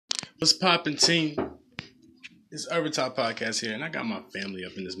What's poppin', team? It's Urban Talk Podcast here, and I got my family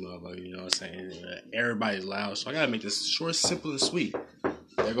up in this motherfucker, you know what I'm saying? Everybody's loud, so I gotta make this short, simple, and sweet.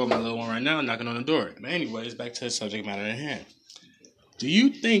 There go my little one right now, knocking on the door. But anyways, back to the subject matter at hand. Do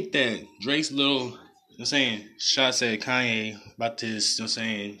you think that Drake's little, you know what I'm saying, shots at Kanye about this, you know what I'm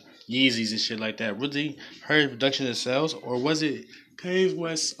saying, Yeezys and shit like that, really hurt reduction in sales? Or was it Kanye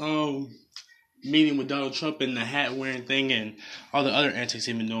West's meeting with Donald Trump and the hat wearing thing and all the other antics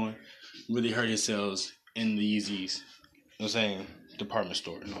he's been doing really hurt his sales in the Yeezys, you know what I'm saying, department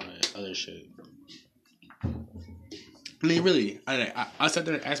store and all that other shit? I mean, really, I sat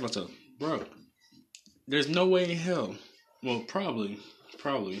there and asked myself, bro, there's no way in hell. Well, probably,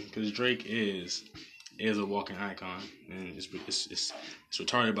 because Drake is a walking icon, and it's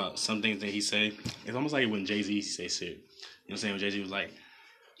retarded about some things that he say. It's almost like when Jay-Z say shit. You know what I'm saying? When Jay-Z was like,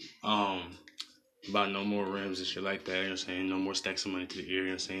 about no more rims and shit like that. You know what I'm saying? No more stacks of money to the ear. You know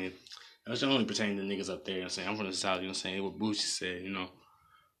what I'm saying? That's only pertaining to niggas up there. You know what I'm saying? I'm from the South. You know what I'm saying? What Boosie said, you know,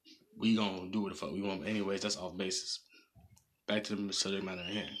 we gonna do what the fuck we want. But anyways, that's off basis. Back to the subject matter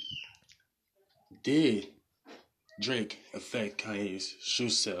at hand. Did Drake affect Kanye's shoe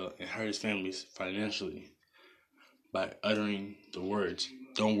sale and hurt his families financially by uttering the words,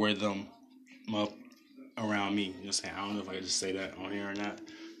 "Don't wear them up around me"? You know what I'm saying? I don't know if I can just say that on here or not.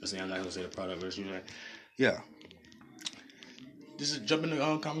 I'm saying I'm not gonna say the product version. You know, yeah. Just jump in the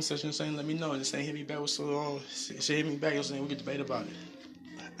comment section and saying, let me know. And just saying, hit me back with so say hit me back. You know what I'm saying? We can debate about it.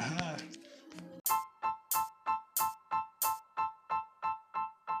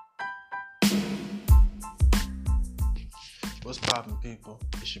 What's poppin', people?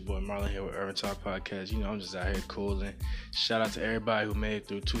 It's your boy Marlon here with Urban Talk Podcast. You know, I'm just out here cooling. Shout out to everybody who made it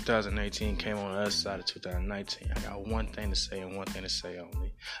through 2018, came on the other side of 2019. I got one thing to say and one thing to say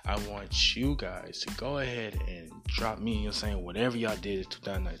only. I want you guys to go ahead and drop me, you know what I'm saying, whatever y'all did in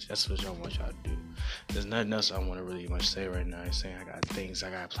 2019. That's what y'all want y'all to do. There's nothing else I want to really much say right now. I'm saying I got things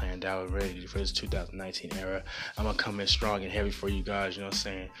I got planned out ready for this 2019 era. I'm going to come in strong and heavy for you guys, you know what I'm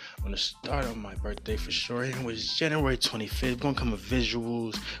saying. On the start of my birthday for sure, it was January 25th. We're going to come with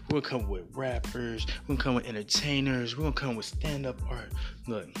visuals. We're going to come with rappers. We're going to come with entertainers. We're going to come with stand-up art.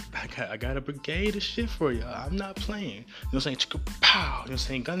 Look, I got a brigade of shit for y'all. I'm not playing. You know what I'm saying? Pow. You know what I'm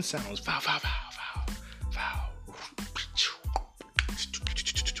saying? Gun sounds. Pow, pow, pow, pow, pow.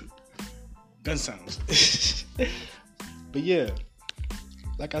 Gun sounds. But yeah,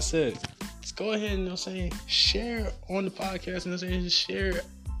 like I said, just go ahead and, you know what I'm saying, share on the podcast, you know what I'm saying, just share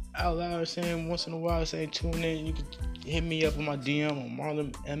out loud, saying once in a while, saying tune in. You can hit me up on my DM on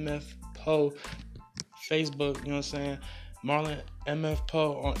Marlon MF Poe Facebook, you know what I'm saying, Marlon MF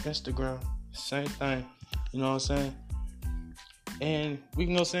Poe on Instagram, same thing, you know what I'm saying, and we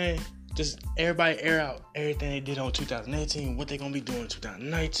can, you know what I'm saying, just everybody air out everything they did on 2018, what they gonna be doing in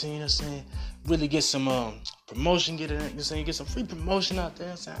 2019, you know what I'm saying, really get some promotion, get it, you know what I'm saying, get some free promotion out there,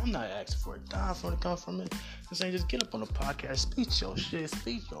 you know what I'm saying, I'm not asking for a dime for it to come from it, you know what I'm saying, just get up on the podcast, speak your shit,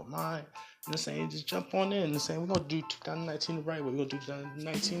 speak your mind, you know what I'm saying, just jump on in, you know what I'm saying, we're gonna do 2019 the right way, we're gonna do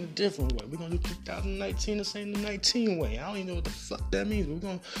 2019 the different way, we're gonna do 2019 the same, the 19 way, I don't even know what the fuck that means, but we're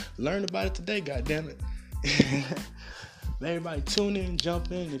gonna learn about it today, goddammit. Let everybody tune in,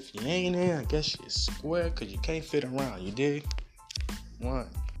 jump in. If you ain't in, I guess you're square because you can't fit around. You dig? One.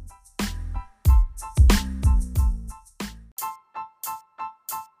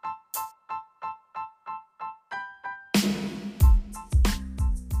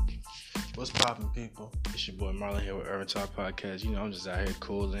 What's poppin', people? It's your boy Marlon here with Urban Talk Podcast. You know, I'm just out here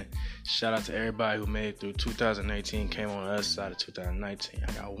cooling. Shout out to everybody who made it through 2018, came on the other side of 2019.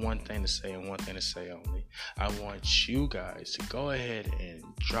 I got one thing to say and one thing to say only. I want you guys to go ahead and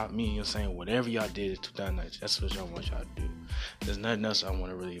drop me, you know what I'm saying, whatever y'all did in 2019. That's what y'all want y'all to do. There's nothing else I want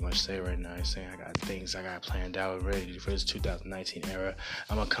to really much say right now. I'm saying I got things I got planned out ready for this 2019 era.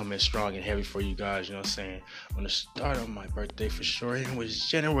 I'm going to come in strong and heavy for you guys, you know what I'm saying. On the start of my birthday for sure, it was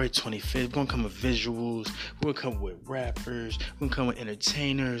January 25th. We're going to come with visuals. We're going to come with rappers. We're going to come with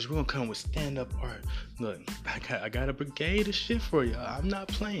entertainers. We're going to come with stand-up art. Look, I got a brigade of shit for y'all. I'm not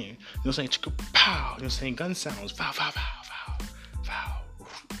playing. You know what I'm saying? Pow. You know what I'm saying? Gun sounds. Pow, pow, pow, pow, pow.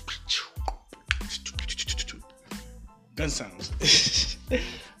 Gun sounds.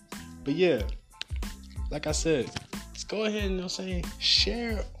 But yeah, like I said, just go ahead and, you know what I'm saying,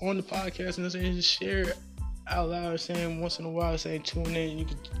 share on the podcast, you know what I'm saying, just share out loud, saying once in a while, saying tune in. You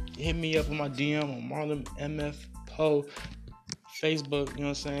can hit me up on my DM on Marlon MF Poe Facebook, you know what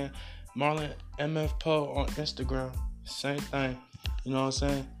I'm saying, Marlon MF Poe on Instagram, same thing, you know what I'm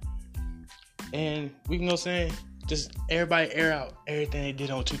saying, and we can, you know what I'm saying, just everybody air out everything they did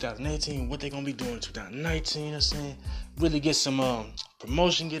on 2018, what they gonna be doing in 2019, you know what I'm saying, really get some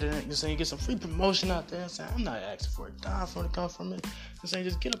promotion, get it, you know what I'm saying, get some free promotion out there. You know what I'm saying, I'm not asking for a dime from to come from it. You know what I'm saying,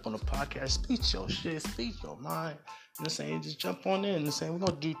 just get up on the podcast, speak your shit, speak your mind. You know what I'm saying, just jump on in. You know what I'm saying, we're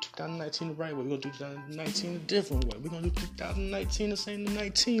gonna do 2019 the right way. We're gonna do 2019 the different way. We're gonna do 2019 the same the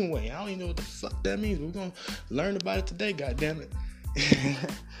 19 way. I don't even know what the fuck that means. We're gonna learn about it today, goddammit.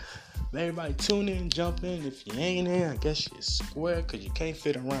 Let everybody tune in, jump in. If you ain't in, I guess you're square, cause you can't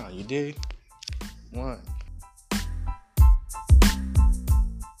fit around, you dig? One.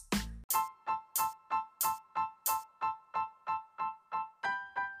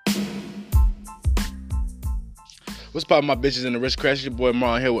 What's poppin', my bitches and the rich crash? Your boy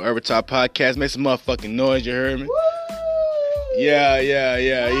Marlon here with Urban Podcast. Make some motherfucking noise, you heard me? Woo! Yeah.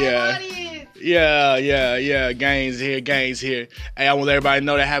 Gangs here. Hey, I want everybody to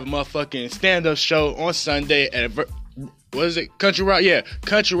know that I have a motherfucking stand-up show on Sunday at what is it? Country Rock? Yeah,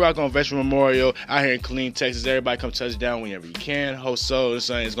 Country Rock on Veteran Memorial out here in Killeen, Texas. Everybody come touch down whenever you can. Host Soul, it's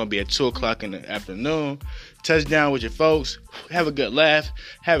going to be at 2 o'clock in the afternoon. Touch down with your folks. Have a good laugh.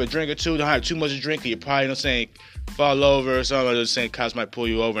 Have a drink or two. Don't have too much to drink, or you probably, you know what I'm saying, fall over or something. Or the same cops might pull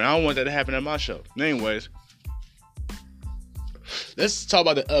you over. And I don't want that to happen at my show. Anyways, let's talk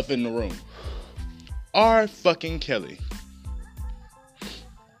about the up in the room. R. fucking Kelly.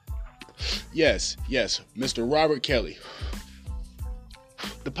 Yes, Mr. Robert Kelly.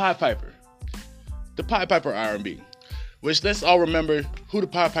 The Pied Piper. The Pied Piper R&B. Which, let's all remember who the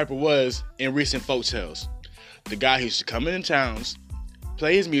Pied Piper was in recent folk tales. The guy who used to come into towns,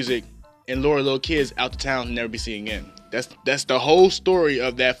 play his music, and lure little kids out to town and never be seen again. That's the whole story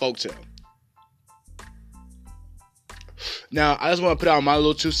of that folk tale. Now, I just want to put out my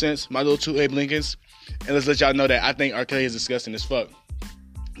little 2 cents, my little 2 Abe Lincolns, and let's let y'all know that I think R. Kelly is disgusting as fuck.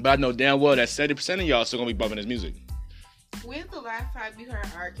 But I know damn well that 70% of y'all still gonna be bumping his music. When's the last time you heard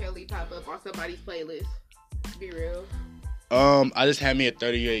R. Kelly pop up on somebody's playlist? Be real. I just had me a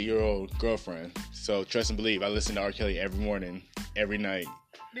 38-year-old girlfriend. So trust and believe, I listen to R. Kelly every morning, every night.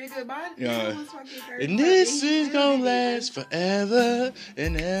 Nigga, my was fucking and this is gonna last forever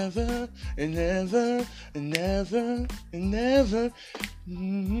and ever and ever and ever and ever.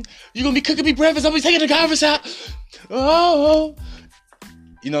 You gonna be cooking me breakfast? I'll be taking the garbage out. Oh.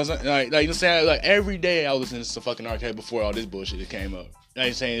 You know what I'm saying? Like, you know what I'm saying? Like, every day I was listening to some fucking R. Kelly before all this bullshit came up. I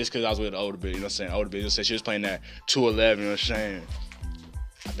ain't saying this because I was with an older bitch, you know what I'm saying? Older bitch, you know, she was playing that 211, you know what I'm saying?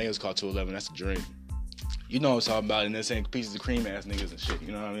 I think it was called 211, that's a dream. You know what I'm talking about, and they're saying pieces of cream ass niggas and shit,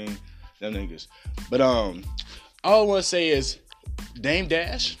 you know what I mean? Them niggas. But, all I want to say is, Dame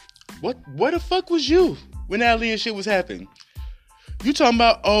Dash, where the fuck was you when that Aaliyah shit was happening? You talking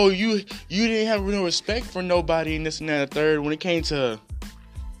about, oh, you didn't have no respect for nobody and this and that and the third when it came to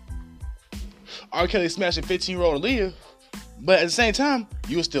R. Kelly smashing 15-year-old Aaliyah, but at the same time,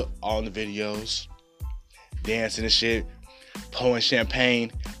 you were still all in the videos, dancing and shit, pouring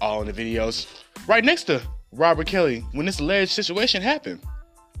champagne, all in the videos, right next to Robert Kelly when this alleged situation happened.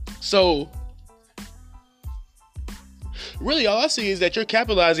 So, really, all I see is that you're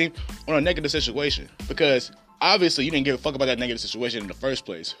capitalizing on a negative situation because obviously you didn't give a fuck about that negative situation in the first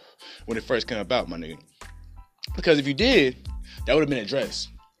place when it first came about, my nigga. Because if you did, that would have been addressed.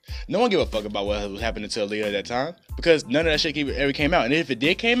 No one give a fuck about what was happening to Aaliyah at that time because none of that shit ever came out. And if it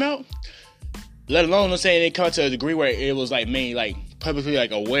did came out, let alone I'm saying it come to a degree where it was like made like publicly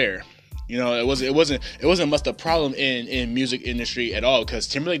like aware. You know, it wasn't much a problem in music industry at all because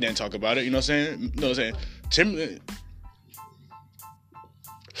Timberlake didn't talk about it. You know what I'm saying? You know what I'm saying? Timberlake.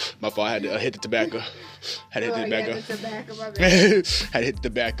 My fault. I had to hit the tobacco. Had to hit the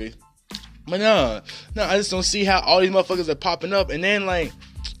tobacco. But no, I just don't see how all these motherfuckers are popping up and then like.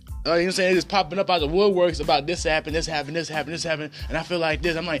 You know what I'm saying? It's popping up out of the woodworks about this happened. And I feel like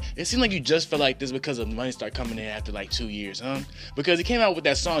this. I'm like, it seems like you just feel like this because the money started coming in after like 2 years, huh? Because he came out with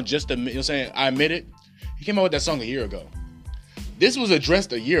that song you know what I'm saying? I Admit It. He came out with that song a year ago. This was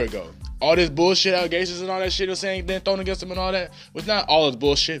addressed a year ago. All this bullshit allegations and all that shit, you know what I'm saying, then thrown against him and all that was not all is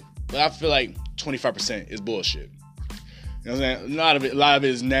bullshit, but I feel like 25% is bullshit. You know what I'm saying? A lot of it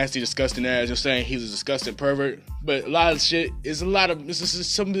is nasty, disgusting ass. You're saying he's a disgusting pervert. But a lot of shit is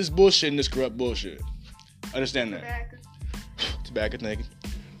some of this bullshit and this corrupt bullshit. Understand that. Tobacco, thank you.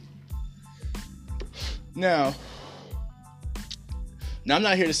 Now, I'm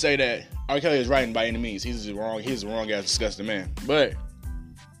not here to say that R. Kelly is right by any means. He's a wrong ass, disgusting man. But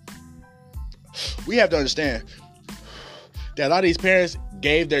we have to understand that a lot of these parents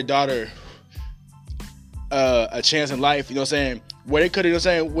gave their daughter a chance in life, you know what I'm saying, where they could have, you know what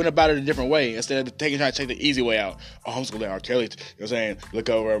I'm saying, went about it a different way instead of trying to take the easy way out. Oh, I'm just gonna let R. Kelly, you know what I'm saying, look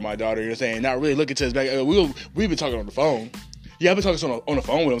over at my daughter, you know what I'm saying, not really looking to his back. We've been talking on the phone. Yeah, I've been talking on the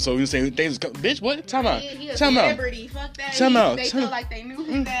phone with him, so he was saying things. Bitch, what? Time out. He a Time out. celebrity. Fuck that. Time out. They felt like they knew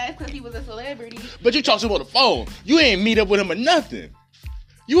his ass because he was a celebrity. But you talked to him on the phone. You ain't meet up with him or nothing.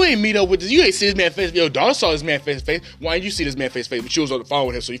 You ain't meet up with this. You ain't see this man face. Your daughter saw this man face to face. Why didn't you see this man face to face? But you was on the phone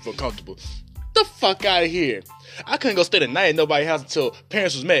with him, so you feel comfortable. The fuck out of here. I couldn't go stay the night at nobody's house until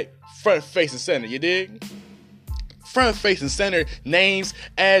parents was met. Front, face, and center. You dig? Front, face, and center. Names,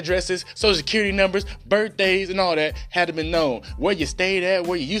 addresses, social security numbers, birthdays, and all that had to be known. Where you stayed at,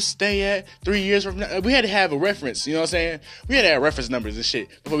 where you used to stay at 3 years from now. We had to have a reference. You know what I'm saying? We had to have reference numbers and shit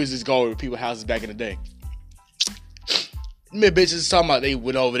before we just go over people's houses back in the day. Man, bitches talking about they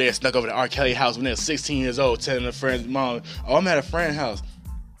went over there, snuck over to R. Kelly house when they were 16 years old, telling their friends, mom, oh, I'm at a friend's house.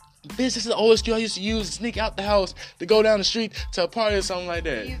 Bitch, this is the old excuse I used to use to sneak out the house to go down the street to a party or something like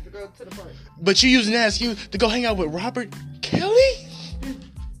that. He used to go to the party. But you using that excuse to go hang out with Robert Kelly?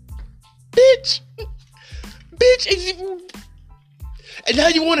 Bitch. And now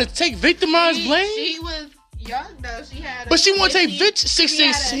you want to take victimized blame? She was young though. She had. But she want to take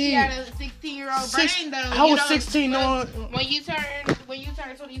 16. She had a 16-year-old brain though. I was 16 on. When you turn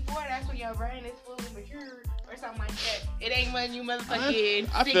 24, that's when your brain is fully mature or something like that. It ain't when you motherfucking.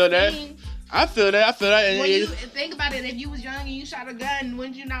 I feel that. I feel that. When you think about it, if you was young and you shot a gun,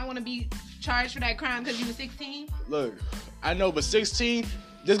 wouldn't you not want to be charged for that crime because you was 16? Look, I know, but 16,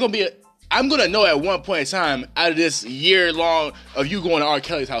 there's gonna be I'm gonna know at one point in time out of this year long of you going to R.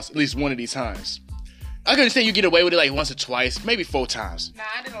 Kelly's house at least one of these times. I couldn't say you get away with it like once or twice, maybe 4 times. Nah,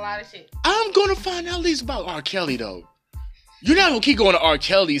 I did a lot of shit. I'm gonna find out at least about R. Kelly though. You're not gonna keep going to R.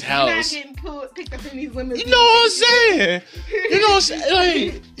 Kelly's house. You're not getting picked up in these women's. You know what I'm saying? You know what I'm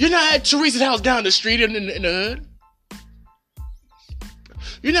saying? Like, you're not at Teresa's house down the street in the hood.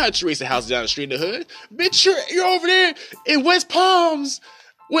 You're not at Teresa's house down the street in the hood. Bitch, you're over there in West Palms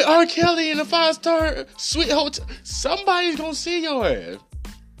with R. Kelly in a 5-star suite hotel. Somebody's gonna see your ass.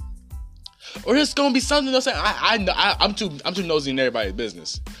 Or it's gonna be something else. I'm too nosy in everybody's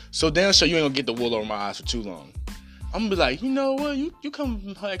business. So damn sure you ain't gonna get the wool over my eyes for too long. I'm gonna be like, you know what? You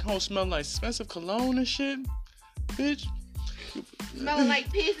come like home smelling like expensive cologne and shit, bitch. Smelling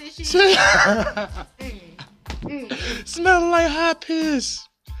like piss and shit. Smelling like hot piss.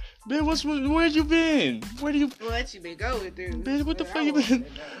 Bitch, where you been? What you been going through? Bitch, what the fuck you been?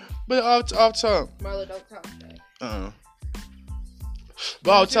 But off top. Marlo, don't talk that.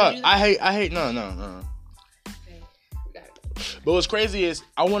 But off top, I hate no. But what's crazy is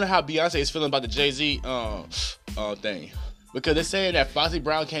I wonder how Beyonce is feeling about the Jay-Z thing. Because they're saying that Foxy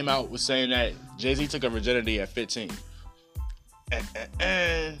Brown came out with saying that Jay-Z took her virginity at 15.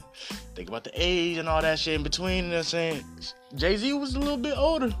 Think about the age and all that shit in between. And they're saying Jay-Z was a little bit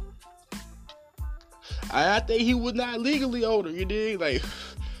older. I think he was not legally older, you dig? Like,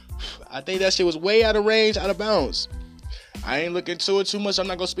 I think that shit was way out of range, out of bounds. I ain't looking into it too much. I'm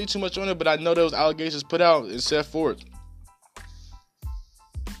not going to speak too much on it, but I know those allegations put out and set forth.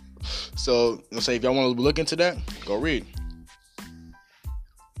 So, if y'all want to look into that, go read.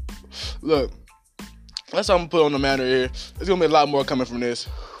 Look, that's all I'm going to put on the matter here. There's going to be a lot more coming from this.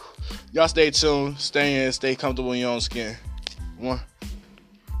 Y'all stay tuned, stay in, stay comfortable in your own skin. 1.